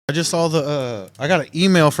I just saw I got an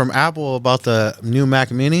email from Apple about the new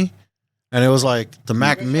Mac Mini. And it was like the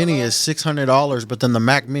Mac Mini is $600, but then the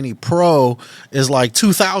Mac Mini Pro is like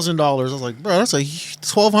 $2,000. I was like, bro, that's a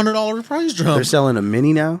 $1,200 price jump. They're selling a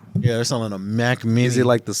Mini now? Yeah, they're selling a Mac Mini. Is it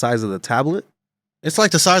like the size of the tablet? It's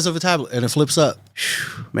like the size of a tablet, and it flips up.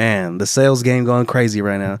 Man, the sales game going crazy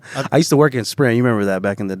right now. I used to work in Sprint. You remember that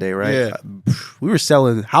back in the day, right? Yeah. We were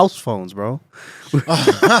selling house phones, bro. We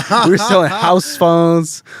were selling house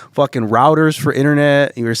phones, fucking routers for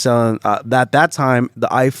internet. You were selling at that time the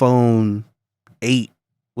iPhone 8.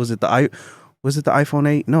 Was it the iPhone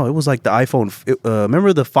 8? No, it was like the iPhone.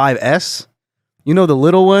 Remember the 5S? You know, the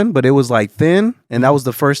little one, but it was like thin, and that was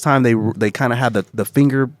the first time they kind of had the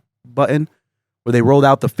finger button where they rolled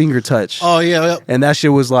out the finger touch. Oh yeah, yep. And that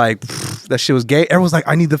shit was like, that shit was gay. Everyone's like,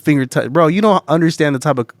 I need the finger touch. Bro, you don't understand the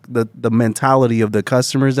type of the mentality of the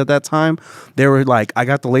customers at that time. They were like, I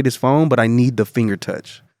got the latest phone, but I need the finger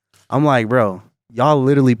touch. I'm like, bro, y'all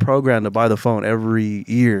literally programmed to buy the phone every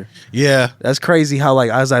year. Yeah. That's crazy how, like,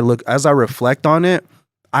 as I reflect on it,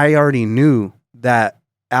 I already knew that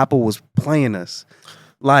Apple was playing us.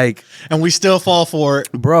 Like, and we still fall for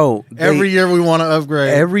it, bro. Every year we want to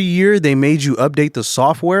upgrade. Every year they made you update the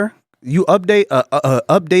software. You update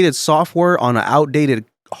updated software on an outdated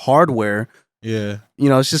hardware. Yeah, you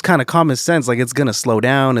know, it's just kind of common sense. Like, it's gonna slow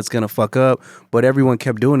down, it's gonna fuck up. But everyone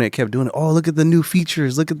kept doing it. Oh, look at the new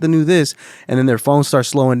features. Look at the new this. And then their phones start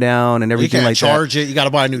slowing down and everything, you can't like charge that. it. You got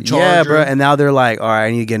to buy a new charger. Yeah, bro. And now they're like, all right,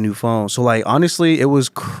 I need to get a new phone. So, like, honestly, it was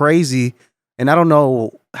crazy. And I don't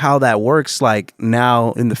know how that works, like,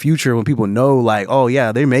 now in the future when people know, like, oh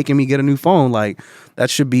yeah, they're making me get a new phone. Like,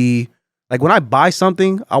 that should be, like, when I buy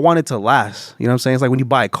something, I want it to last. You know what I'm saying? It's like when you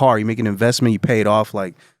buy a car, you make an investment, you pay it off,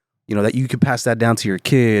 like, you know, that you can pass that down to your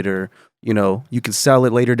kid, or, you know, you can sell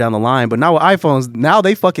it later down the line. But now with iPhones, now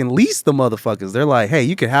they fucking lease the motherfuckers. They're like, hey,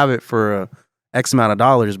 you can have it for X amount of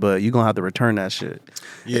dollars, but you're gonna have to return that shit.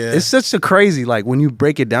 Yeah. It's such a crazy, like, when you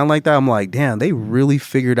break it down like that, I'm like, damn, they really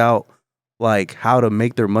figured out, like, how to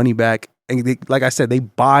make their money back. And they, like I said, they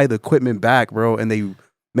buy the equipment back, bro, and they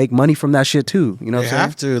make money from that shit too. You know what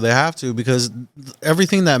I'm saying? They have to, because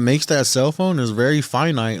everything that makes that cell phone is very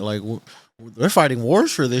finite. Like, they're fighting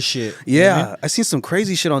wars for this shit. Yeah. You know? I seen some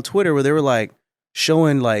crazy shit on Twitter where they were like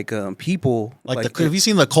showing like people like have you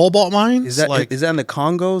seen the cobalt mines? Is that in the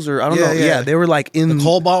Congos, or I don't know? Yeah, they were like in the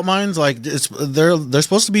cobalt mines. Like, they're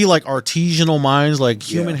supposed to be like artisanal mines. Like,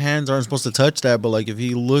 human hands aren't supposed to touch that. But like, if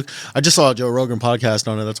you look, I just saw a Joe Rogan podcast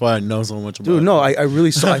on it. That's why I know so much about it. Dude, no, I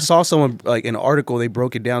really saw. I saw someone, like, in an article, they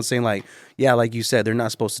broke it down saying, like, yeah, like you said, they're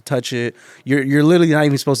not supposed to touch it. You're literally not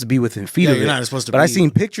even supposed to be within feet of it. You're not supposed to. But I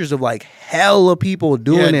seen pictures of like hella people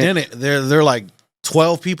doing it. They're like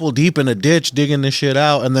 12 people deep in a ditch digging this shit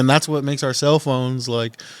out, and then that's what makes our cell phones,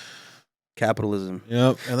 like, capitalism.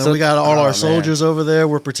 Yep. And then we got all our soldiers over there.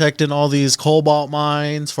 We're protecting all these cobalt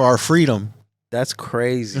mines for our freedom. That's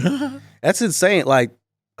crazy. That's insane. Like,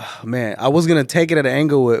 man, I was gonna take it at an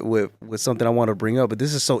angle with something I want to bring up, but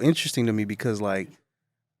this is so interesting to me because, like,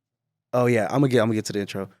 oh yeah, I'm gonna get to the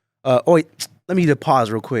intro. Wait, let me just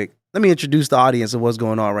pause real quick. Let me introduce the audience of what's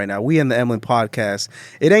going on right now. We in the Emlyn Podcast.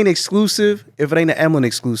 It ain't exclusive. If it ain't an Emlyn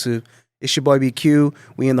exclusive, it's your boy BQ.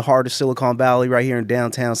 We in the heart of Silicon Valley, right here in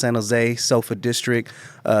downtown San Jose, Sofa District.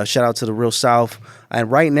 Shout out to the Real South. And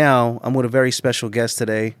right now, I'm with a very special guest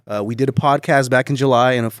today. We did a podcast back in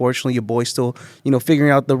July, and unfortunately, your boy's still,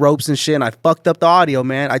 figuring out the ropes and shit. And I fucked up the audio,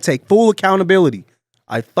 man. I take full accountability.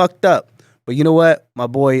 I fucked up. But you know what? My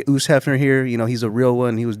boy Oos Hefner here, he's a real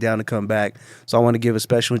one. He was down to come back. So I want to give a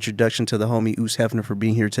special introduction to the homie Oos Hefner for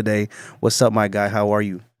being here today. What's up, my guy? How are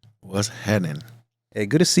you? What's happening? Hey,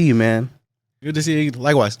 good to see you, man. Good to see you.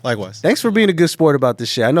 Likewise. Thanks for being a good sport about this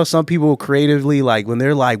shit. I know some people creatively, like, when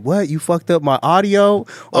they're like, what? You fucked up my audio?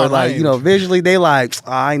 Or visually, they like,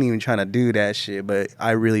 I ain't even trying to do that shit. But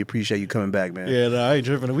I really appreciate you coming back, man. Yeah, no, I ain't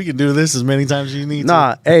tripping. We can do this as many times as you need to.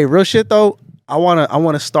 Nah, hey, real shit, though. I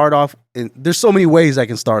wanna start off, and there's so many ways I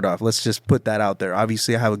can start off. Let's just put that out there.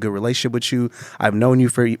 Obviously, I have a good relationship with you. I've known you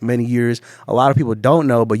for many years. A lot of people don't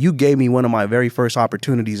know, but you gave me one of my very first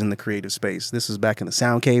opportunities in the creative space. This is back in the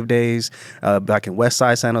Sound Cave days, back in West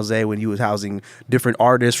Side San Jose, when you was housing different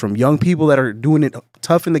artists, from young people that are doing it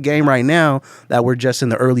tough in the game right now that were just in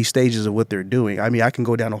the early stages of what they're doing. I mean, I can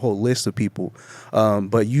go down a whole list of people,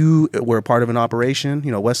 but you were a part of an operation,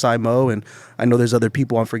 West Side Mo, and I know there's other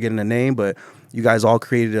people I'm forgetting the name, but you guys all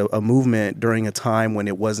created a movement during a time when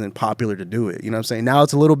it wasn't popular to do it. You know what I'm saying? Now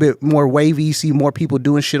it's a little bit more wavy. You see more people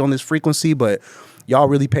doing shit on this frequency, but y'all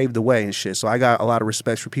really paved the way and shit. So I got a lot of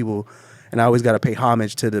respect for people, and I always got to pay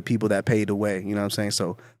homage to the people that paved the way. You know what I'm saying?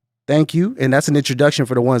 So thank you. And that's an introduction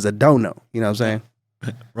for the ones that don't know. You know what I'm saying?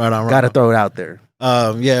 Right on. Got to throw it out there.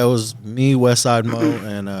 Yeah, it was me, Westside Mo,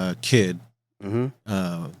 and Kid. Mm-hmm.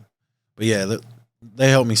 But yeah, they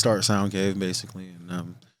helped me start Sound Cave basically,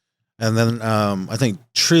 and then I think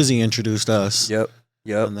Trizzy introduced us. Yep.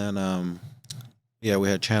 And then yeah, we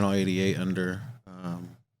had Channel 88 under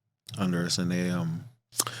us, and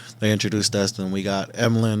they introduced us. And we got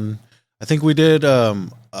Emlyn. I think we did a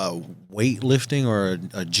weightlifting or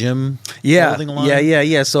a gym. clothing line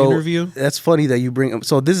Yeah. So interview. that's funny that you bring.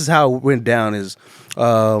 So this is how it went down. Is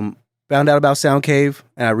found out about Sound Cave,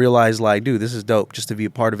 and I realized like, dude, this is dope. Just to be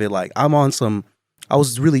a part of it. Like I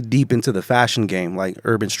was really deep into the fashion game, like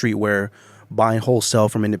urban streetwear, buying wholesale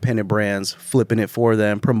from independent brands, flipping it for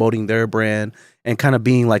them, promoting their brand, and kind of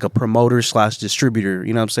being like a promoter / distributor.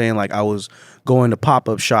 You know what I'm saying? Like I was going to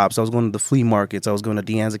pop-up shops. I was going to the flea markets. I was going to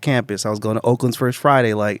De Anza campus. I was going to Oakland's First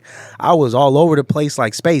Friday. Like I was all over the place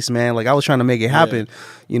like space, man. Like I was trying to make it happen,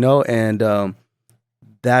 you know? And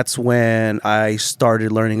that's when I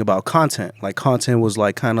started learning about content. Like content was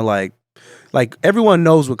like kind of like everyone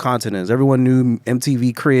knows what content is. Everyone knew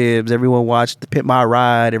MTV Cribs. Everyone watched the Pimp My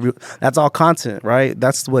Ride. That's all content, right?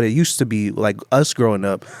 That's what it used to be. Like us growing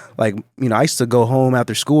up, like I used to go home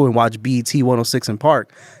after school and watch BET 106 in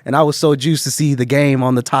Park, and I was so juiced to see The Game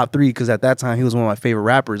on the top 3 because at that time he was one of my favorite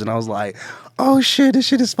rappers, and I was like, oh shit, this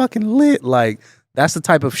shit is fucking lit. Like that's the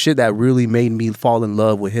type of shit that really made me fall in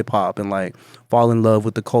love with hip hop and like fall in love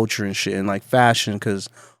with the culture and shit and like fashion, because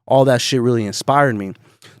all that shit really inspired me.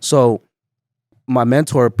 So my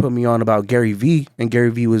mentor put me on about Gary Vee, and Gary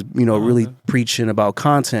Vee was, really preaching about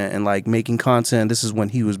content and like making content. This is when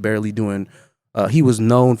he was barely doing, he was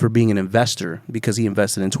known for being an investor because he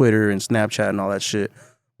invested in Twitter and Snapchat and all that shit.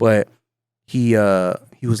 But he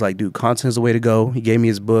was like, dude, content is the way to go. He gave me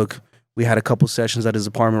his book. We had a couple sessions at his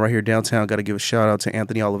apartment right here downtown. Got to give a shout out to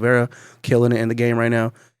Anthony Oliveira, killing it in the game right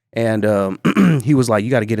now. And he was like, you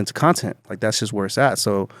got to get into content. Like that's just where it's at.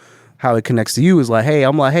 So how it connects to you is like, hey,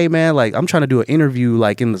 I'm like, hey man, like I'm trying to do an interview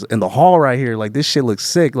like in the hall right here. Like this shit looks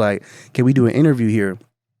sick. Like, can we do an interview here?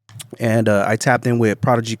 And I tapped in with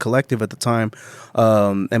Prodigy Collective at the time.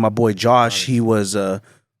 And my boy Josh, he was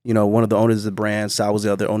one of the owners of the brand. Sal was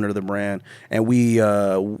the other owner of the brand. And we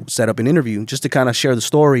set up an interview just to kind of share the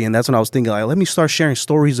story. And that's when I was thinking, like, let me start sharing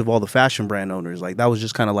stories of all the fashion brand owners. Like that was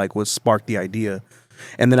just kind of like what sparked the idea.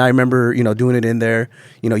 And then I remember, doing it in there.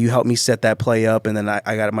 You helped me set that play up, and then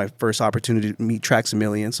I got my first opportunity to meet Trax a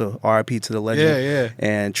Million. So R.I.P. to the legend. Yeah.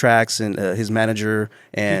 And Trax and his manager,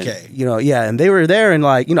 and PK. And they were there, and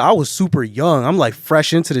like, I was super young. I'm like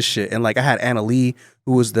fresh into this shit, and like I had Anna Lee,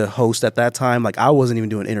 who was the host at that time. Like I wasn't even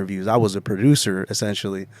doing interviews. I was a producer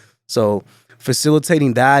essentially. So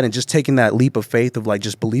facilitating that and just taking that leap of faith of like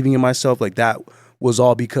just believing in myself, like that was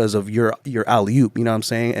all because of your alley-oop, you know what I'm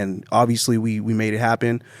saying? And obviously we made it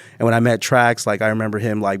happen. And when I met Trax, like I remember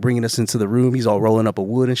him like bringing us into the room. He's all rolling up a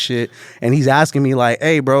wood and shit. And he's asking me like,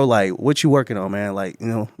 hey bro, like what you working on, man? Like,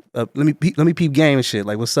 let me peep game and shit.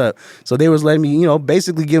 Like what's up? So they was letting me,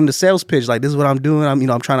 basically give him the sales pitch. Like this is what I'm doing.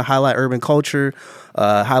 I'm trying to highlight urban culture,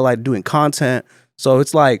 highlight doing content. So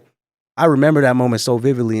it's like, I remember that moment so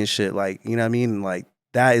vividly and shit. Like, you know what I mean? Like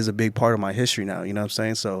that is a big part of my history now, you know what I'm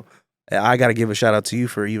saying? So I got to give a shout out to you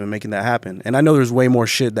for even making that happen. And I know there's way more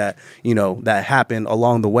shit that, that happened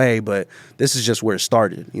along the way, but this is just where it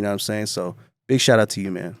started. You know what I'm saying? So big shout out to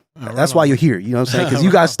you, man. That's why you're here. You know what I'm saying? Because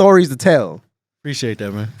you got stories to tell. Appreciate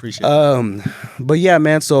that, man. Appreciate it. But yeah,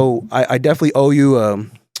 man. So I definitely owe you,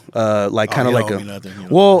 like kind of like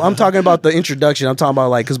well, I'm talking about the introduction. I'm talking about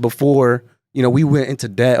like, because before, we went into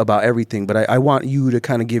debt about everything, but I want you to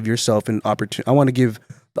kind of give yourself an opportunity. I want to give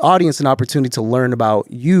the audience an opportunity to learn about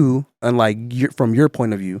you and like from your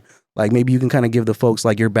point of view. Like maybe you can kind of give the folks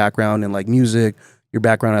like your background in like music, your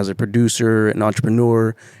background as a producer, an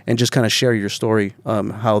entrepreneur, and just kind of share your story,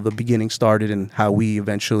 how the beginning started and how we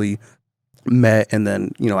eventually met. And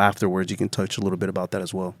then, afterwards you can touch a little bit about that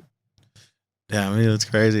as well. Yeah, I mean, it's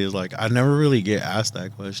crazy. It's like, I never really get asked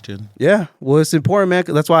that question. Yeah. Well, it's important, man.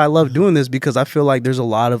 That's why I love doing this, because I feel like there's a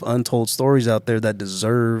lot of untold stories out there that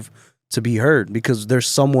deserve to be heard, because there's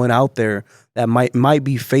someone out there that might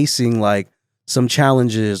be facing like some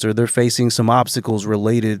challenges, or they're facing some obstacles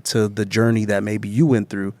related to the journey that maybe you went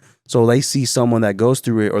through. So they see someone that goes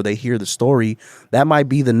through it, or they hear the story, that might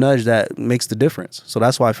be the nudge that makes the difference. So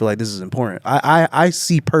that's why I feel like this is important. I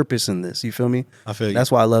see purpose in this. You feel me? I feel you.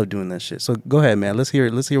 That's why I love doing that shit. So go ahead, man. Let's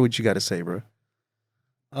hear what you got to say, bro.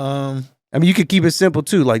 I mean, you could keep it simple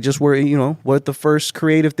too, like just where, what the first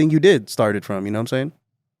creative thing you did started from, you know what I'm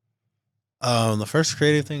saying? The first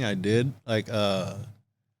creative thing I did, like, I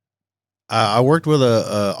I worked with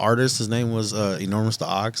a artist. His name was Enormous the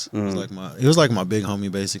Ox. He was like my big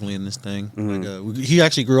homie basically in this thing. Like, he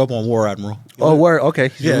actually grew up on War Admiral. Oh, word. Okay,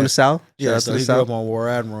 he's Yeah. from the South. Yeah, Shout out so to he the grew South. up on War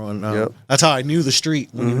Admiral, and Yep. that's how I knew the street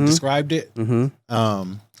when he described it.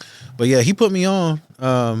 But yeah, he put me on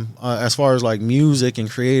as far as like music and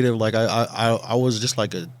creative. Like I was just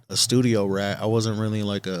like a studio rat. I wasn't really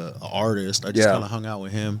like a artist. I just Yeah. kind of hung out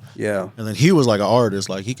with him, Yeah. and then he was like an artist.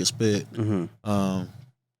 Like he could spit. Mm-hmm.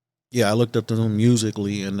 Yeah, I looked up to him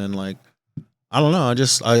musically, and then like I don't know,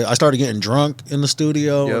 I started getting drunk in the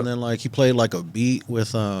studio, Yep. and then like he played like a beat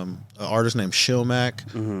with an artist named Shilmac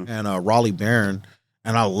Mm-hmm. and Raleigh Barron,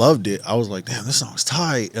 and I loved it. I was like, damn, this song's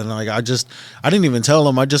tight, and like I didn't even tell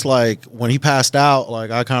him. I just like when he passed out, like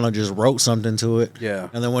I kind of just wrote something to it, Yeah.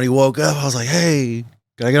 and then when he woke up, I was like, hey.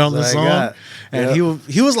 Can I get on this That's what I song? got. And Yep.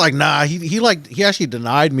 he was like, nah. He actually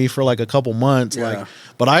denied me for like a couple months. Yeah. Like,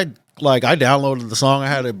 but I downloaded the song. I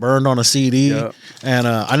had it burned on a CD, Yep. and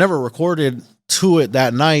I never recorded to it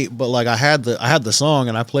that night. But like I had the song,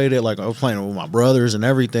 and I played it. Like I was playing it with my brothers and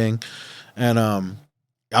everything, and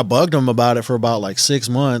I bugged him about it for about like 6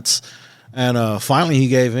 months, and finally he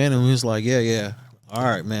gave in, and he was like, yeah. All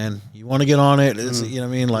right, man. You want to get on it? It's, you know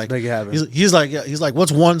what I mean? Like, Make it happen. he's like, what's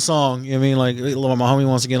one song? You know what I mean? Like, my homie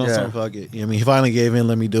wants to get on Yeah. something. Fuck it. You know what I mean? He finally gave in,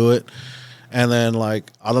 let me do it. And then, like,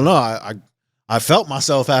 I don't know. I felt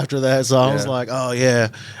myself after that. So I was Yeah. like, oh, yeah.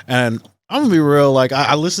 And I'm going to be real. Like,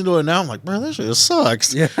 I listen to it now. I'm like, bro, that shit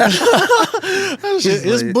sucks. Yeah. That shit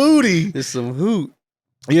is like- booty. It's some hoot.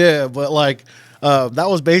 Yeah. But, like, that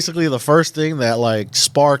was basically the first thing that, like,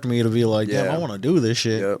 sparked me to be like, damn, Yeah. I want to do this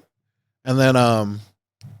shit. Yep. And then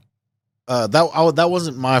that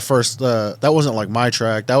wasn't my first that wasn't like my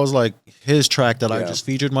track. That was like his track that I Yeah. just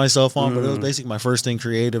featured myself on, but it was Mhm. basically my first thing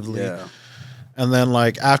creatively. Yeah. And then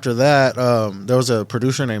like after that, there was a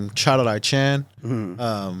producer named Chadai Chan.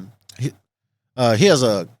 Mhm. He has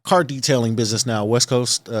a car detailing business now, West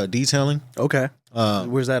Coast Detailing. Okay. Uh,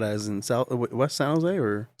 Where's that at? Is in South West San Jose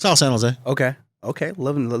or? South San Jose. Okay. Okay.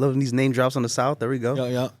 Loving these name drops on the South. There we go.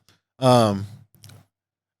 Yeah.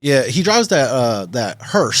 Yeah, he drives that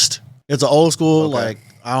Hearst. It's an old school, Okay. like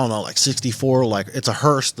I don't know, like 64. Like it's a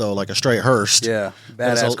Hearst though, like a straight Hearst. Yeah.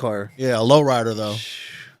 That's Badass a- car. Yeah, a lowrider though.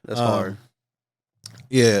 That's Um, hard.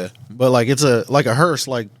 Yeah, but like it's a hearse,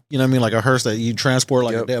 like you know what I mean, like a hearse that you transport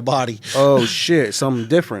like Yep. a dead body. Oh shit, something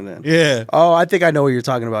different then. Yeah, Oh, I think I know what you're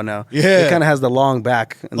talking about now. Yeah. It kind of has the long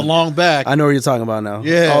back. And the long back. I know what you're talking about now.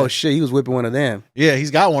 Yeah. Oh shit, he was whipping one of them. Yeah,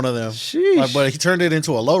 he's got one of them, Sheesh. but he turned it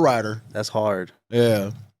into a lowrider. That's hard.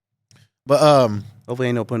 Yeah, but Hopefully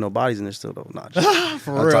ain't no putting no bodies in there still though. Nah.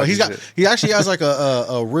 for I'm real, talking he shit. actually has like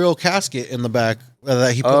a real casket in the back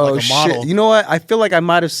that he put Oh like a model. shit. You know what? I feel like I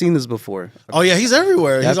might have seen this before. Oh yeah, he's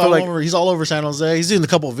everywhere. Yeah, I He's feel all like- over. He's all over San Jose. He's doing a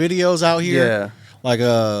couple of videos out here. Yeah. Like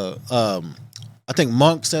I think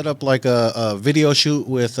Monk set up like a video shoot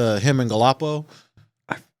with him and Galapo.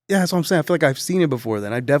 Yeah, that's what I'm saying. I feel like I've seen it before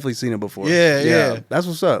then. I've definitely seen it before. Yeah. That's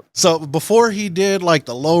what's up. So before he did like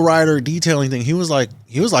the lowrider detailing thing, he was like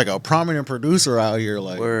a prominent producer out here.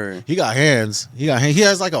 Like Word. he got hands. He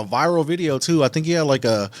has like a viral video too. I think he had like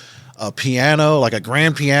a piano, like a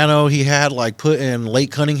grand piano. He had like put in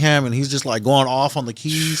Lake Cunningham, and he's just like going off on the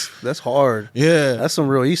keys. That's hard. Yeah, That's some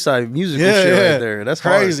real East Side musical yeah, shit yeah. right there. That's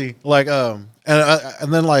hard. crazy. Like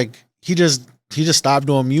and then like he just stopped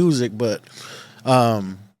doing music, but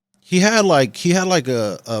he had like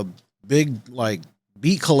a big like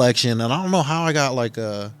beat collection, and I don't know how I got like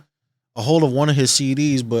a hold of one of his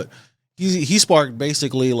CDs, but he sparked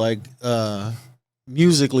basically like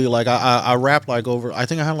musically, like I rapped like over, I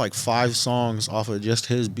think I had like 5 songs off of just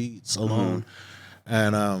his beats alone.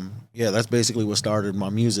 And yeah, that's basically what started my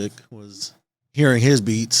music, was hearing his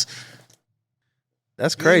beats.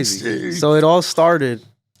 That's crazy. So it all started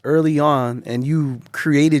early on, and you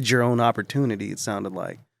created your own opportunity. It sounded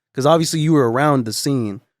like, because obviously you were around the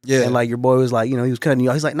scene, Yeah, and like your boy was like, you know, he was cutting you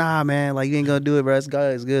off. He's like, nah, man, like you ain't gonna do it, bro. It's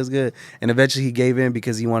good, it's good. And eventually he gave in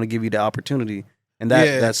because he wanted to give you the opportunity, and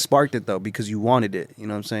that sparked it though because you wanted it. You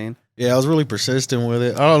know what I'm saying? yeah, I was really persistent with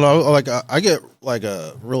it. I don't know, like I get like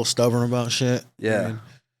real stubborn about shit. You know what I Yeah. mean?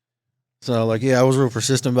 So like, yeah, I was real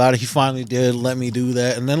persistent about it. He finally did let me do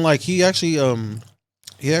that, and then like he actually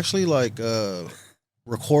like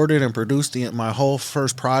recorded and produced my whole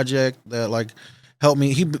first project that like helped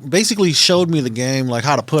me. He basically showed me the game, like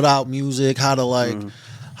how to put out music, how to like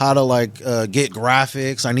get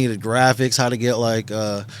graphics. I needed graphics, how to get like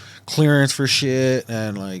clearance for shit,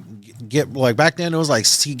 and like get like back then it was like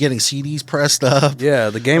getting CDs pressed up. Yeah,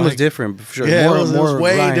 the game was Like, different for sure. Yeah, More- it was more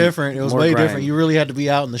way grind, different. It was more way grind. different. You really had to be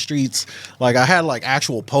out in the streets. Like I had like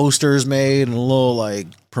actual posters made and little like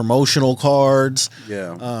promotional cards.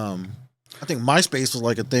 Yeah. I think MySpace was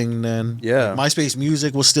like a thing then. Yeah. Like, MySpace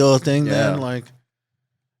music was still a thing Yeah. then. Like,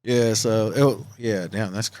 yeah. So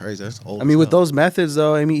damn, that's crazy. That's old. I mean, as with hell. those methods,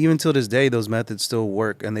 though, I mean, even till this day, those methods still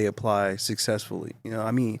work and they apply successfully. You know, I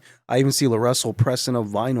mean, I even see LaRussell pressing up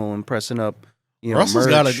vinyl and pressing up, you know, Russell's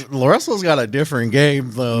merch. got a different game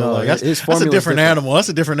though. No, like, his that's a formula's different different. animal. That's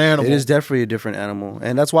a different animal. It is definitely a different animal,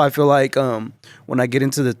 and that's why I feel like when I get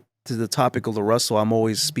into the topic of LaRussell, I'm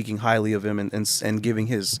always speaking highly of him and giving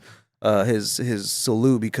his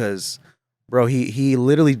salute because, bro, he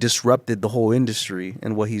literally disrupted the whole industry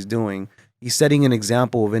and what he's doing. He's setting an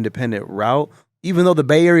example of independent route. Even though the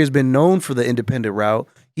Bay Area has been known for the independent route,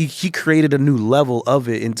 he created a new level of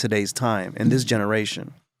it in today's time and this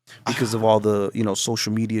generation because of all the, you know,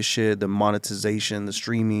 social media shit, the monetization, the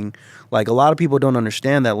streaming. Like, a lot of people don't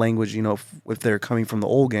understand that language, you know, if they're coming from the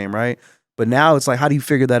old game, right? But now it's like, how do you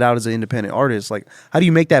figure that out as an independent artist? Like, how do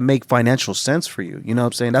you make that make financial sense for you? You know what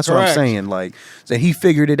I'm saying? That's what I'm Correct. saying. Like, so he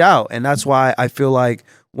figured it out. And that's why I feel like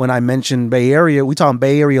when I mention Bay Area, we talking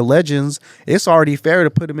Bay Area legends, it's already fair to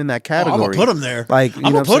put him in that I'm category. gonna put him there. Like, you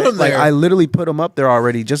I'm know gonna what I'm put him saying? there. Like, I literally put him up there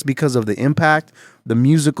already just because of the impact, the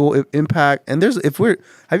musical impact. And have you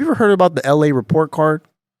ever heard about the LA report card?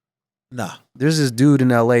 Nah. There's this dude in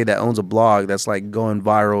LA that owns a blog that's like going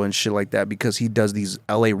viral and shit like that because he does these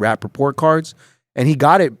LA rap report cards. And he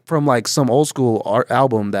got it from like some old school art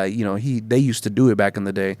album that, you know, they used to do it back in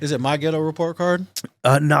the day. Is it My Ghetto Report Card?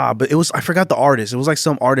 Nah, but I forgot the artist. It was like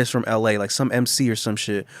some artist from LA, like some MC or some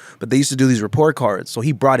shit. But they used to do these report cards. So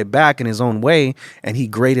he brought it back in his own way and he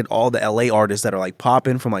graded all the LA artists that are like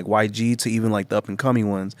popping from like YG to even like the up and coming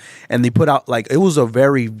ones. And they put out like, it was a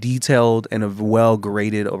very detailed and a well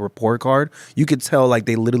graded report card. You could tell like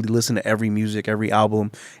they literally listened to every music, every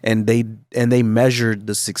album, and they measured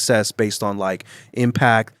the success based on like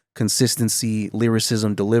impact, consistency,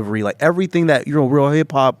 lyricism, delivery, like everything that, you know, real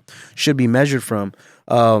hip hop should be measured from.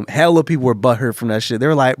 Hella people were butthurt from that shit. They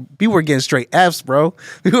were like, people were getting straight Fs, bro.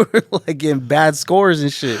 People were like getting bad scores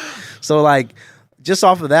and shit. So like, just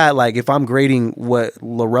off of that, like if I'm grading what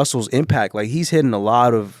LaRussell's impact, like he's hitting a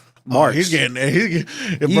lot of marks. He's on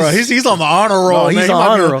the honor roll. No, he's man.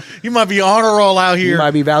 on honor roll. He might be honor roll out He here.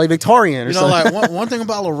 might be valedictorian or You know, something. like one thing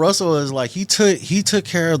about LaRussell is like he took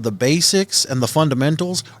care of the basics and the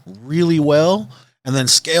fundamentals really well, and then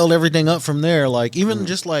scaled everything up from there. Like even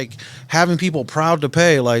just like having people proud to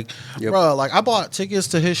pay. Like, Yep. bro, like I bought tickets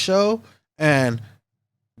to his show, and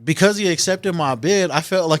because he accepted my bid, I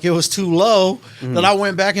felt like it was too low that I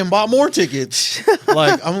went back and bought more tickets.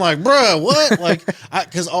 Like I'm like, bro, what? Like,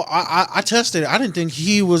 because I tested it. I didn't think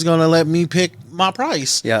he was gonna let me pick my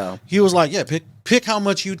price. Yeah. He was like, yeah, pick how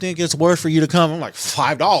much you think it's worth for you to come. I'm like,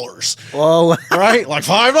 $5. Well, Right? Like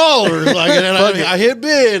 $5. Like, and then I hit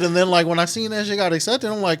bid. And then like when I seen that shit got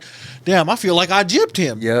accepted, I'm like, damn, I feel like I gypped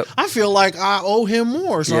him. Yep. I feel like I owe him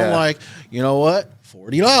more. So I'm Yeah. like, you know what?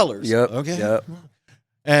 $40. Yep. Okay. Yep.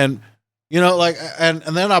 And you know, like, and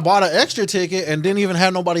then I bought an extra ticket and didn't even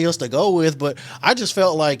have nobody else to go with, but I just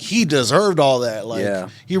felt like he deserved all that. Like, Yeah.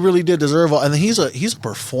 he really did deserve all. And he's a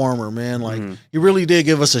performer, man. Like, he really did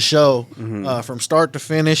give us a show from start to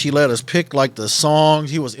finish. He let us pick like the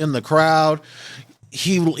songs. He was in the crowd.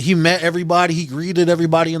 He met everybody. He greeted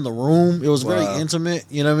everybody in the room. It was very intimate.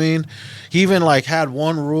 You know what I mean? He even like had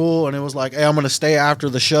one rule, and it was like, "Hey, I'm gonna stay after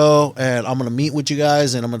the show, and I'm gonna meet with you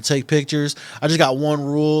guys, and I'm gonna take pictures." I just got one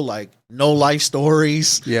rule, like no life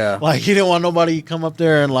stories. Yeah. Like he didn't want nobody to come up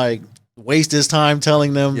there and like waste his time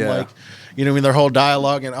telling them like, you know what I mean, their whole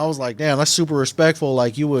dialogue. And I was like, damn, that's super respectful.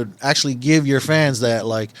 Like you would actually give your fans that.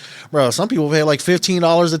 Like, bro, some people pay like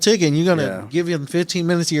 $15 a ticket, and you're gonna give them 15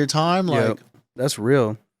 minutes of your time. Like. Yep. That's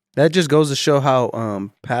real. That just goes to show how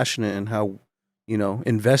passionate and how, you know,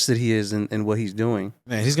 invested he is in what he's doing.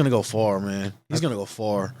 Man, he's gonna go far, man. He's gonna go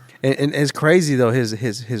far. And it's crazy though. His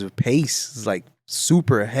pace is like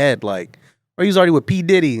super ahead. Like, or he's already with P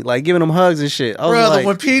Diddy, like giving him hugs and shit. I was Brother, like,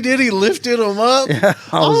 when P Diddy lifted him up, Yeah,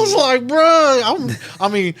 I was like, bro, I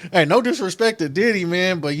mean, hey, no disrespect to Diddy,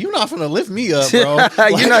 man, but you're not gonna lift me up, bro.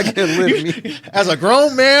 You're not gonna lift me. As a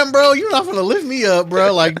grown man, bro, you're not gonna lift me up,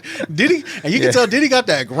 bro. Like Diddy, and you can tell Diddy got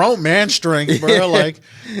that grown man strength, bro. Yeah. Like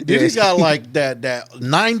Diddy's got like that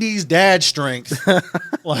 90s dad strength.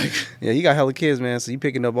 Like, yeah, you got hella kids, man. So you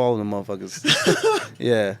picking up all of them motherfuckers.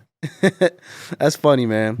 Yeah, that's funny,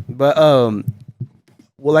 man. But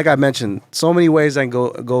well, like I mentioned, so many ways I can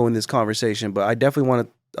go in this conversation, but I definitely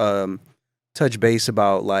want to touch base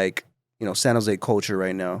about like, you know, San Jose culture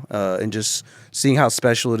right now, and just seeing how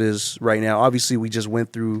special it is right now. Obviously, we just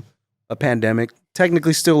went through a pandemic.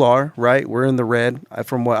 Technically, still are, right? We're in the red,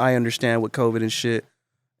 from what I understand with COVID and shit.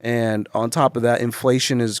 And on top of that,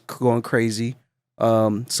 inflation is going crazy.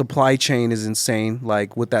 Supply chain is insane.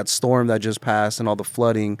 Like with that storm that just passed and all the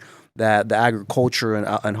flooding, that the agriculture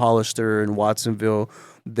in Hollister and Watsonville,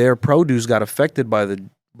 their produce got affected by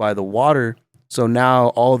the water. So now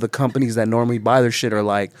all of the companies that normally buy their shit are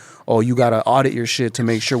like, oh, you got to audit your shit to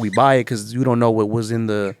make sure we buy it because you don't know what was in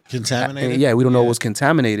the Contaminated? Yeah, we don't know what was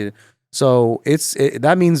contaminated. So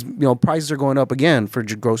that means, prices are going up again for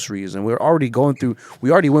groceries, and we already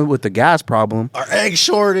went with the gas problem. Our egg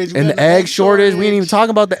shortage. And the egg shortage. We ain't even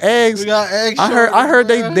talking about the eggs. We got egg I heard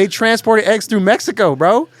they transported eggs through Mexico,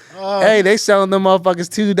 bro. Hey, they selling them motherfuckers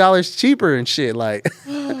 $2 cheaper and shit. Like,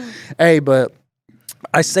 hey, but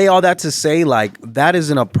I say all that to say, like, that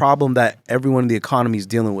isn't a problem that everyone in the economy is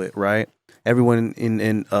dealing with, right? Everyone in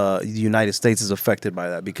the United States is affected by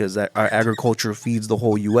that because our agriculture feeds the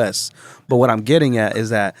whole U.S. But what I'm getting at is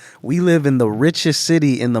that we live in the richest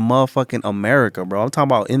city in the motherfucking America, bro. I'm talking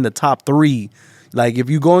about in the top 3. Like, if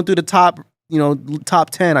you're going through the top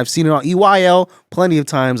 10, I've seen it on EYL plenty of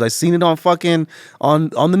times. I've seen it on fucking on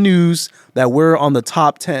the news that we're on the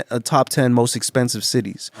top 10 most expensive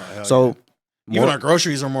cities. So. Even our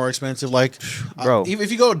groceries are more expensive. Like, bro, even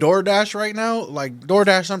if you go to DoorDash right now, like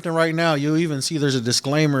DoorDash something right now, you'll even see there's a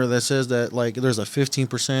disclaimer that says that like there's a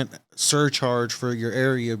 15% surcharge for your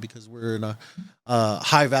area because we're in a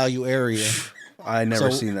high value area. I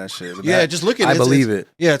never seen that shit. But yeah, just look at it. I believe it.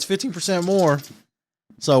 Yeah, it's 15% more.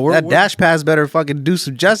 So that Dash Pass better fucking do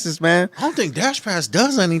some justice, man. I don't think Dash Pass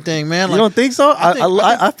does anything, man. You like, don't think so?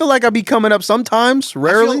 I feel like I be coming up sometimes,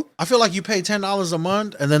 rarely. I feel like you pay $10 a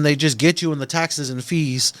month and then they just get you in the taxes and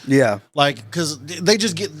fees. Yeah. Like, because they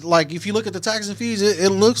just get, like, if you look at the taxes and fees,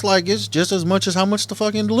 it looks like it's just as much as how much the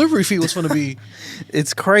fucking delivery fee was going to be.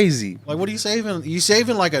 It's crazy. Like, what are you saving? You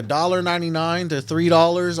saving like $1.99 to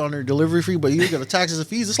 $3 on your delivery fee, but you look at the taxes and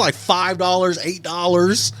fees, it's like $5,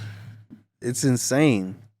 $8. It's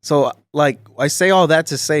insane. So, like, I say all that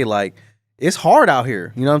to say, like, it's hard out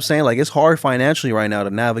here. You know what I'm saying? Like, it's hard financially right now to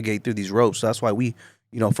navigate through these ropes. So that's why we,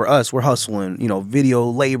 for us, we're hustling, video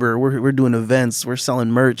labor. We're doing events. We're selling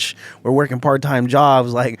merch. We're working part-time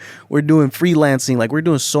jobs. Like, we're doing freelancing. Like, we're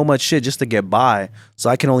doing so much shit just to get by. So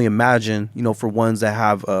I can only imagine, for ones that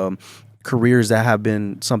have careers that have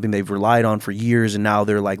been something they've relied on for years and now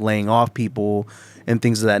they're, like, laying off people and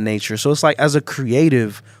things of that nature. So it's like, as a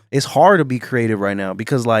creative, it's hard to be creative right now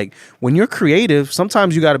because, like, when you're creative,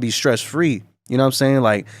 sometimes you got to be stress free. You know what I'm saying?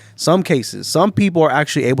 Like, some cases, some people are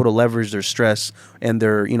actually able to leverage their stress and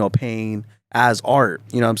their, pain as art.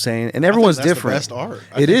 You know what I'm saying? And everyone's different. The best art.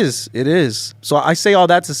 It is. So I say all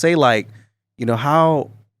that to say, like,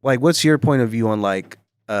 how, like, what's your point of view on, like,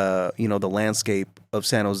 the landscape of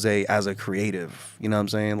San Jose as a creative? You know what I'm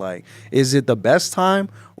saying? Like, is it the best time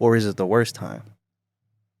or is it the worst time?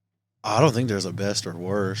 I don't think there's a best or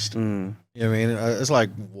worst. Mm. You know what I mean? It's like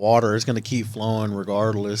water. It's going to keep flowing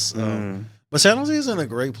regardless. But San Jose is in a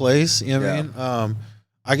great place. You know what I mean?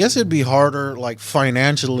 I guess it'd be harder, like,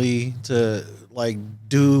 financially to, like,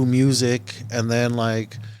 do music and then,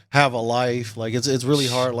 like, have a life. Like, it's really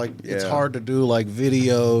hard. Like, it's hard to do, like,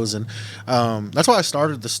 videos. And that's why I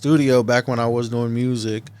started the studio back when I was doing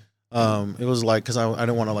music. It was, like, because I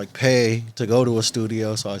didn't want to, like, pay to go to a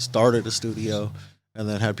studio. So I started a studio. And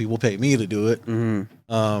then had people pay me to do it. Mm-hmm.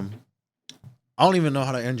 I don't even know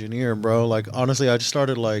how to engineer, bro. Like, honestly, I just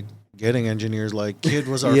started, like, getting engineers. Like, Kid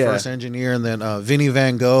was our first engineer, and then Vinny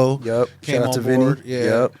Van Gogh came on board. Vinny.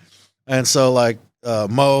 Yeah. And so, like,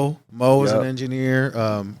 Mo was an engineer.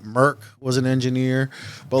 Merck was an engineer.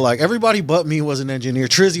 But, like, everybody but me was an engineer.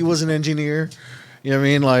 Trizzy was an engineer. You know what I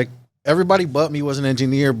mean? Like, everybody but me was an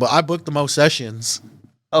engineer, but I booked the most sessions.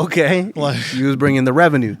 Okay. Like, you was bringing the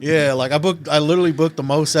revenue. Yeah, like I literally booked the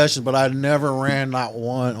most sessions, but I never ran not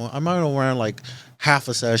one. I might have ran like half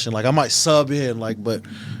a session. Like, I might sub in, like, but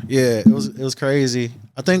yeah, it was crazy.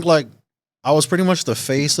 I think, like, I was pretty much the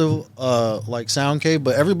face of like Soundcave,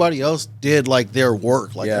 but everybody else did, like, their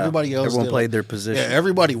work. Like, everyone played their position. Yeah,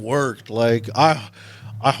 everybody worked. Like, I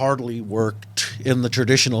hardly worked in the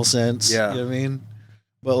traditional sense. Yeah. You know what I mean?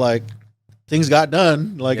 But, like, things got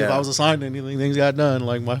done. Like, if I was assigned to anything, things got done.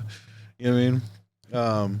 Like, you know what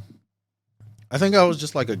I mean? I think I was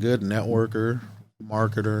just, like, a good networker,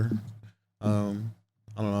 marketer. I don't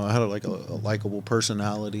know. I had, like, a likable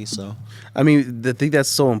personality, so. I mean, the thing that's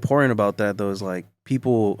so important about that, though, is, like,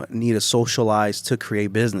 people need to socialize to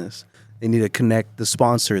create business. They need to connect the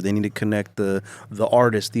sponsor. They need to connect the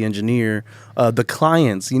artist, the engineer, the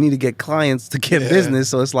clients. You need to get clients to get business.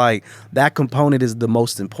 So it's like that component is the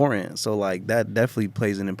most important. So, like, that definitely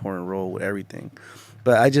plays an important role with everything.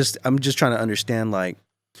 But I'm just trying to understand, like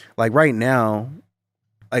right now,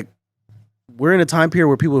 like, we're in a time period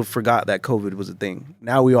where people forgot that COVID was a thing.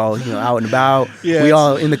 Now we all, out and about. Yeah, we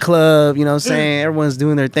all in the club, you know what I'm saying? Everyone's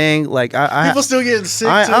doing their thing. Like People still getting sick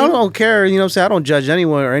I too. don't care, you know what I'm saying? I don't judge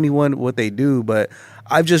anyone what they do, but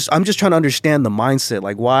I'm just trying to understand the mindset.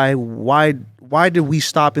 Like why did we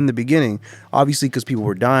stop in the beginning? Obviously because people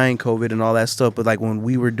were dying, COVID and all that stuff, but like when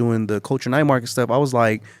we were doing the Culture Night Market stuff, I was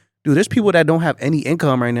like, dude, there's people that don't have any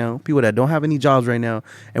income right now, people that don't have any jobs right now,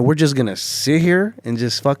 and we're just gonna sit here and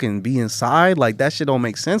just fucking be inside? Like, that shit don't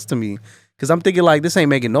make sense to me. Because I'm thinking, like, this ain't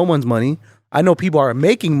making no one's money. I know people are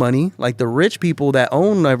making money, like the rich people that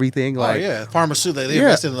own everything. Like, oh yeah, they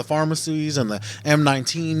invested in the pharmacies and the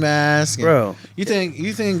M19 mask. And bro, you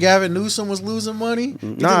think Gavin Newsom was losing money? You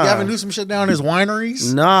think Nah. Gavin Newsom shut down his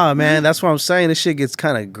wineries? nah, man, that's what I'm saying. This shit gets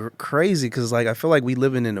kind of crazy because, like, I feel like we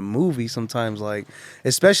living in a movie sometimes, like,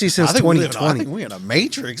 especially since I think 2020. we in a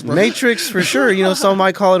Matrix, bro. Matrix for sure. You know, some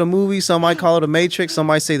might call it a movie, some might call it a Matrix, some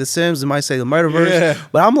might say The Sims, some might say the Metaverse. Yeah.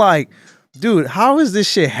 But I'm like, dude, how is this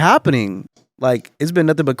shit happening? Like, it's been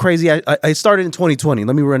nothing but crazy. I started in 2020.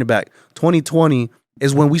 Let me run it back. 2020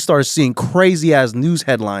 is when we started seeing crazy ass news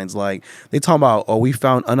headlines. Like, they talking about, oh, we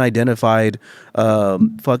found unidentified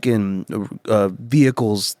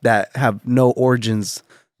vehicles that have no origins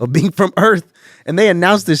of being from Earth. And they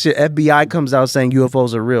announced this shit. FBI comes out saying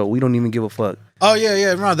UFOs are real. We don't even give a fuck. Oh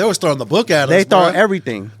yeah. No, they was throwing the book at us. They throwing bro.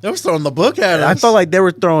 everything. They was throwing the book at us. I felt like they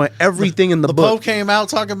were throwing everything in the the book. Pope came out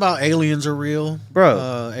talking about aliens are real,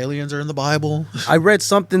 Bro. Aliens are in the Bible. I read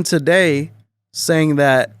something today saying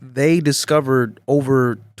that they discovered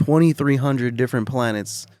over 2,300 different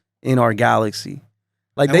planets in our galaxy.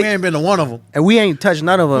 Like, And we ain't been to one of them. and we ain't touched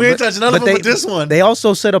none of them. We ain't touched none of them with this one. They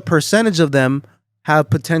also said a percentage of them have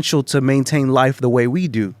potential to maintain life the way we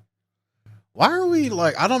do. Why are we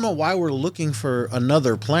like? I don't know why we're looking for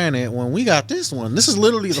another planet when we got this one. This is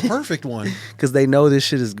literally the perfect one. Because they know this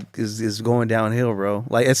shit is going downhill, bro.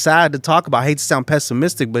 Like, it's sad to talk about. I hate to sound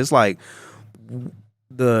pessimistic, but it's like,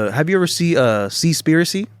 have you ever seen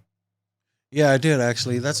Seaspiracy? Yeah, I did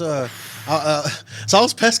actually. That's so I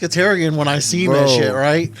was pescatarian when I seen Bro. that shit,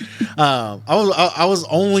 right? I was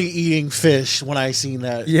only eating fish when I seen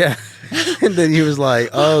that. Yeah. And then he was like,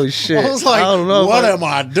 oh shit. I was like, I don't know. what am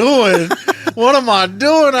I doing? What am I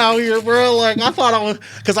doing out here, bro? Like, I thought I was,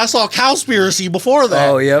 because I saw Cowspiracy before that.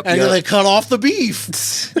 Oh, yep, And yep. then they cut off the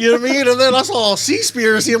beef. You know what I mean? And then I saw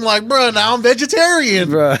Seaspiracy. I'm like, bro, now I'm vegetarian.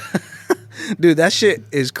 Bruh. Dude, that shit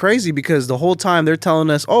is crazy because the whole time they're telling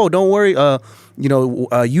us, oh, don't worry,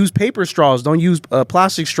 use paper straws, don't use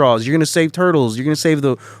plastic straws. You're gonna save turtles, you're gonna save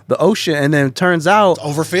the ocean, and then it turns out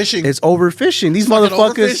Overfishing. it's overfishing. These fucking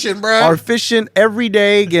motherfuckers overfishing, bruh. are fishing every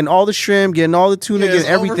day, getting all the shrimp, getting all the tuna, Yeah, it's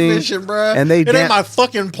getting everything. overfishing, bro. And they it ain't my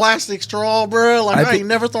fucking plastic straw, bro. Like, I ain't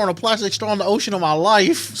never thrown a plastic straw in the ocean in my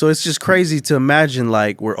life. So it's just crazy to imagine,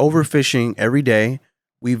 like, we're overfishing every day.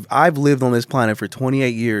 I've lived on this planet for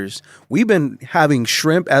 28 years. We've been having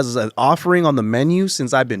shrimp as an offering on the menu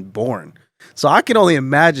since I've been born. So I can only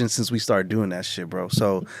imagine since we started doing that shit, bro.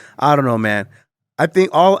 So I don't know, man. I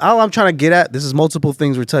think all I'm trying to get at, this is multiple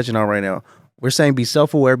things we're touching on right now. We're saying be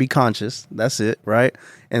self-aware, be conscious. That's it, right?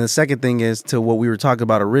 And the second thing is to what we were talking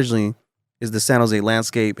about originally is the San Jose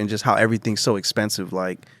landscape and just how everything's so expensive.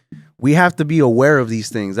 Like, we have to be aware of these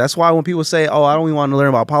things. That's why when people say, oh, I don't even want to learn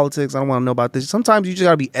about politics, I don't want to know about this, sometimes you just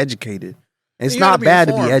got to be educated. And it's You gotta not be bad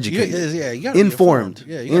to be informed. educated. You gotta be Informed.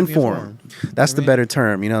 Yeah, you gotta be Informed. That's the better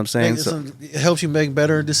term, you know what I'm saying? So, It helps you make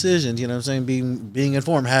better decisions. You know what I'm saying? Being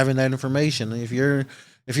informed, having that information. If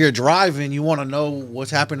you're driving, you want to know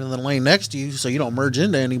what's happening in the lane next to you, so you don't merge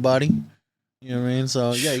into anybody. You know what I mean?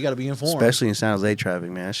 So yeah, you got to be informed. especially in San Jose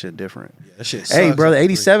traffic, man, that shit different. Yeah, that shit Hey, sucks. brother,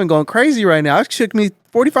 87 going crazy right now. It took me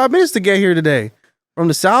 45 minutes to get here today. From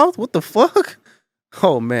the south? What the fuck?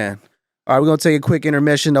 Oh, man. All right, we're going to take a quick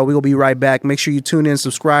intermission, though. We're going to be right back. Make sure you tune in,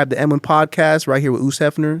 subscribe to Emlyn Podcast right here with Oos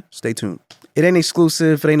Hefner. Stay tuned. It ain't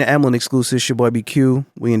exclusive. It ain't an Emlyn exclusive. It's your boy BQ.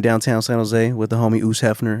 We in downtown San Jose with the homie Oos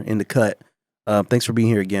Hefner in the cut. Thanks for being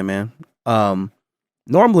here again, man.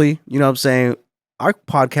 Normally, you know what I'm saying, our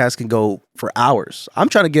podcast can go for hours. I'm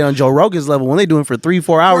trying to get on Joe Rogan's level when they doing for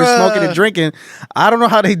 3-4 hours Bruh. smoking and drinking. I don't know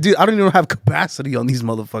how they do. I don't even have capacity on these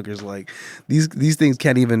motherfuckers. Like, these things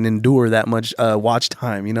can't even endure that much watch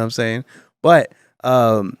time. You know what I'm saying? But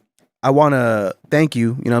I want to thank you,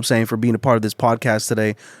 you know what I'm saying, for being a part of this podcast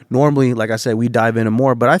today. Normally, like I said, we dive into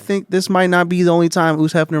more, but I think this might not be the only time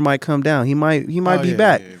Oos Hefner might come down. He might be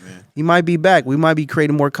back. Yeah, man. He might be back. We might be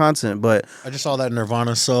creating more content, but I just saw that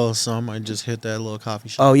Nirvana Soul, so I might just hit that little coffee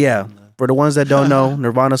shop. oh yeah. For the ones that don't know,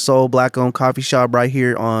 Nirvana Soul, black-owned coffee shop right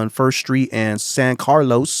here on 1st Street and San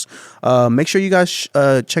Carlos. Make sure you guys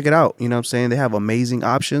check it out. You know what I'm saying? They have amazing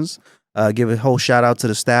options. Give a whole shout out to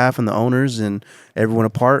the staff and the owners and everyone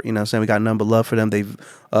apart. You know what I'm saying? We got none but love for them. They've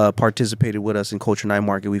participated with us in Culture Night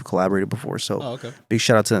Market. We've collaborated before. So okay. big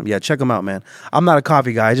shout out to them. Yeah, check them out, man. I'm not a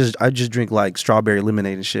coffee guy. I just drink like strawberry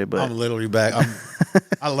lemonade and shit. But I'm literally back.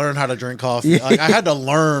 I learned how to drink coffee. Like, I had to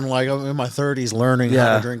learn, like I'm in my 30s, learning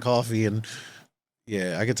how to drink coffee, and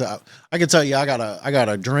yeah, I can tell you, I got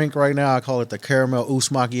a drink right now. I call it the caramel oose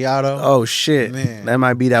macchiato. Oh shit, man, that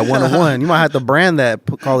might be that 101. You might have to brand that,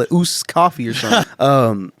 call it oose coffee or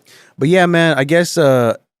something. But yeah, man, I guess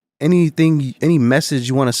any message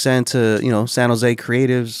you want to send to San Jose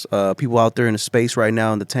creatives, people out there in the space right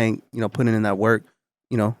now in the tank, putting in that work.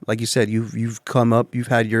 Like you said, you've come up, you've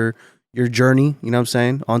had your journey, you know what I'm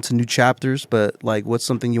saying, onto new chapters. But like, what's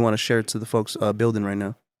something you want to share to the folks building right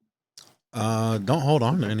now? Don't hold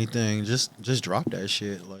on to anything. Just drop that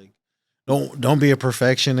shit. Like, don't be a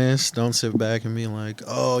perfectionist. Don't sit back and be like,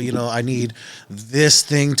 oh, I need this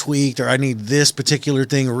thing tweaked or I need this particular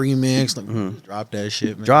thing remixed. Like, just drop that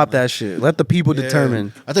shit, man. Drop that shit. Let the people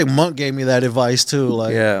determine. I think Monk gave me that advice too.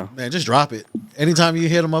 Like, man, just drop it. Anytime you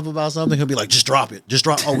hit him up about something, he'll be like, just drop it. Just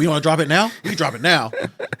drop. Oh, we want to drop it now? We drop it now.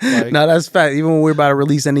 Like, no, that's fact. Even when we're about to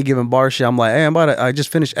release any given bar shit, I'm like, hey, I just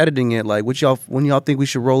finished editing it. Like, when y'all think we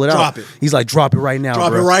should roll it out? Drop it. He's like, drop it right now.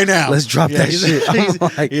 Drop bro. it right now. Let's drop that shit. I'm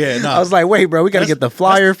like, no. I was like, wait, bro, we got to get the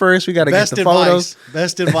flyer first. We got to get the photos.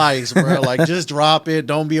 Best advice, bro. Like, just drop it.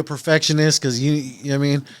 Don't be a perfectionist, because you know what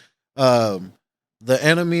I mean? The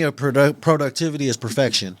enemy of productivity is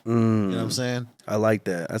perfection. You know what I'm saying? I like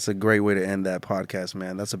that. That's a great way to end that podcast,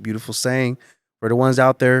 man. That's a beautiful saying. For the ones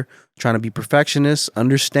out there trying to be perfectionists,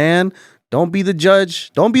 understand. Don't be the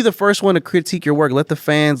judge. Don't be the first one to critique your work. Let the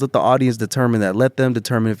fans, let the audience determine that. Let them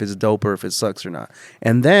determine if it's dope or if it sucks or not.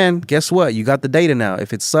 And then, guess what? You got the data now.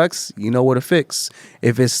 If it sucks, you know what to fix.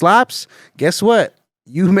 If it slaps, guess what?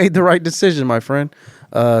 You made the right decision, my friend.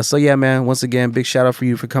 So yeah, man, once again, big shout out for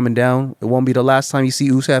you for coming down. It won't be the last time you see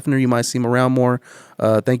Oos Hefner. You might see him around more.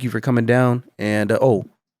 Thank you for coming down. And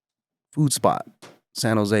food spot,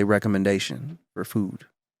 San Jose recommendation for food.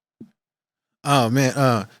 Oh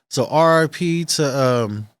man, so RIP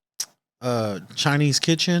to Chinese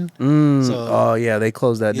Kitchen. Oh yeah, they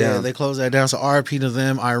closed that down. Yeah, they closed that down. So RIP to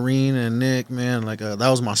them, Irene and Nick, man. Like that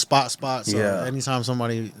was my spot. So anytime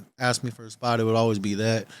somebody asked me for a spot, it would always be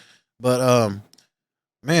that. But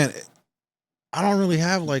man, I don't really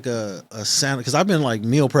have like a Santa, because I've been like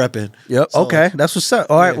meal prepping. Yep. So, okay, that's what's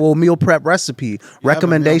up. All right. Well, meal prep recipe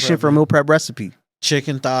recommendation for meal prep recipe: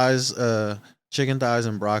 chicken thighs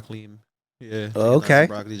and broccoli. Yeah. Okay.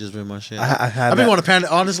 Broccoli just been my shit. I've been wanting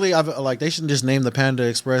Panda. Honestly, they should just name the Panda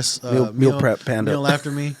Express meal prep Panda meal after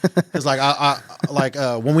me. Because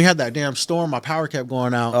when we had that damn storm, my power kept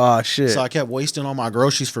going out. Oh shit! So I kept wasting all my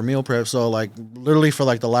groceries for meal prep. So like literally for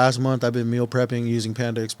like the last month, I've been meal prepping using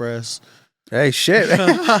Panda Express. Hey, shit.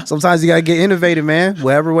 Sometimes you gotta get innovative, man.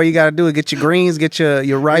 Whatever way you gotta do it. Get your greens, get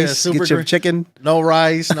your rice, get your chicken. No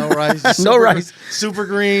rice. No rice. Super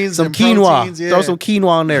greens. Some quinoa. Proteins, Throw some quinoa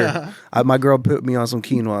on there. My girl put me on some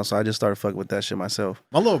quinoa, so I just started fucking with that shit myself.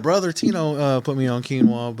 My little brother Tino put me on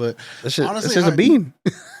quinoa, but honestly, it's just a bean.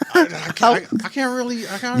 I can't really.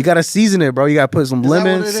 You gotta season it, bro. You gotta put some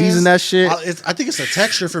lemon, season that shit. I think it's a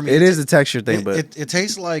texture for me. It is a texture thing, but it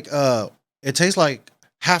tastes like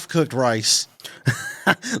half cooked rice.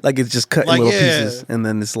 Like it's just cut in little pieces, and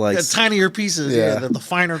then it's like tinier pieces. Yeah, the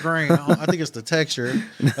finer grain. I think it's the texture.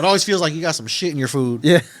 It always feels like you got some shit in your food.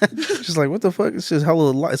 Yeah, just like what the fuck? It's just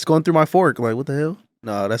hella. It's going through my fork. Like what the hell?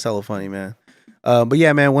 No, that's hella funny, man. But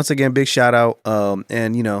yeah, man. Once again, big shout out.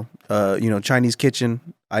 And Chinese Kitchen.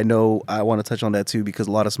 I know I want to touch on that too, because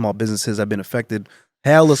a lot of small businesses have been affected.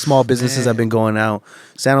 Hella small businesses have been going out.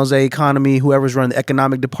 San Jose economy, whoever's running the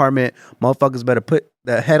economic department, motherfuckers better put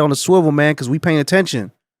that head on the swivel, man, because we paying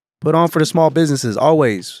attention. Put on for the small businesses,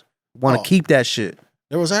 always. Want to keep that shit.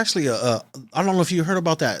 There was actually I don't know if you heard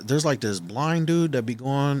about that. There's like this blind dude that be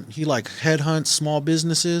going, he like headhunts small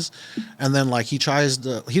businesses, and then like he tries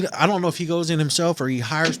to, I don't know if he goes in himself or he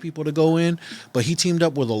hires people to go in, but he teamed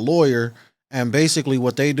up with a lawyer. And basically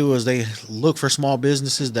what they do is they look for small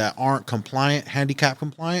businesses that aren't compliant, handicap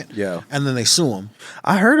compliant. Yeah. And then they sue them.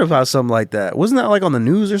 I heard about something like that. Wasn't that like on the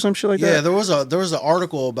news or some shit like that? Yeah, there was an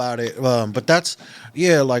article about it. But that's,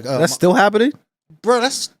 that's still happening? Bro,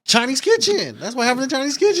 that's Chinese Kitchen. That's what happened in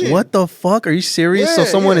Chinese Kitchen. What the fuck? Are you serious? Yeah, so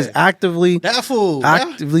someone is actively trying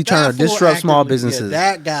to disrupt small businesses.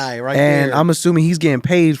 That guy right there. And there. I'm assuming he's getting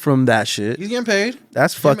paid from that shit. He's getting paid.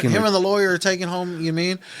 That's fucking him and the lawyer are taking home, you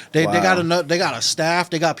mean? They got a staff,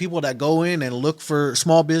 they got people that go in and look for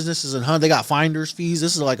small businesses and hunt. They got finder's fees.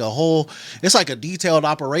 This is like it's like a detailed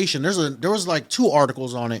operation. There was like 2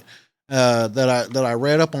 articles on it. that I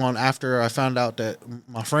read up on after I found out that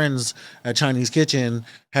my friends at Chinese Kitchen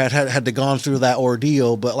had to gone through that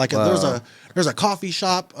ordeal. But like Wow. there's a coffee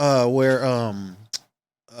shop where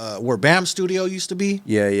Bam Studio used to be.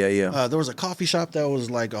 Yeah. There was a coffee shop that was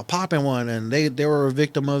like a popping one, and they were a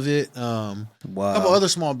victim of it. A couple Wow. other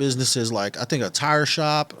small businesses, like I think a tire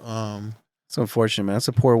shop. It's unfortunate, man. It's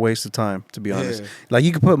a poor waste of time, to be honest. Yeah. Like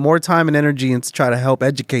you could put more time and energy into try to help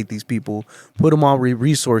educate these people, put them on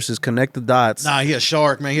resources, connect the dots. Nah, he a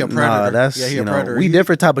shark, man. He a predator. Nah, that's yeah, he you a know, predator. we He-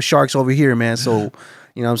 different type of sharks over here, man. So,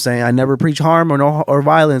 you know what I'm saying? I never preach harm or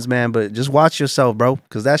violence, man, but just watch yourself, bro,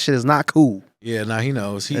 because that shit is not cool. Yeah, nah, he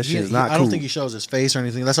knows. That shit is not I don't cool. think he shows his face or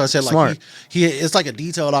anything. That's why I said like Smart. he it's like a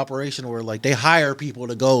detailed operation where like they hire people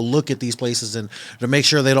to go look at these places and to make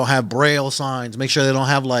sure they don't have braille signs, make sure they don't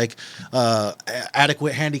have like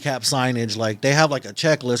adequate handicap signage. Like they have like a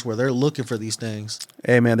checklist where they're looking for these things.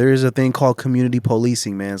 Hey, man, there is a thing called community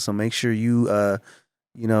policing, man. So make sure you,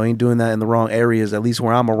 ain't doing that in the wrong areas, at least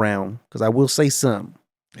where I'm around, because I will say something.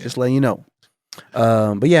 Just letting you know.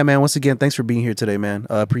 But yeah, man, once again, thanks for being here today, man.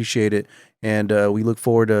 Appreciate it. And we look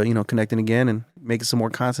forward to, connecting again and making some more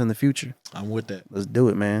content in the future. I'm with that. Let's do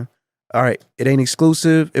it, man. All right. It ain't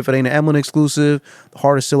exclusive. If it ain't an Emlyn exclusive, the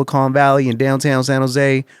heart of Silicon Valley in downtown San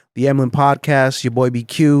Jose, the Emlyn Podcast, your boy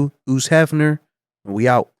BQ, Oos Hefner, and we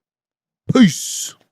out. Peace.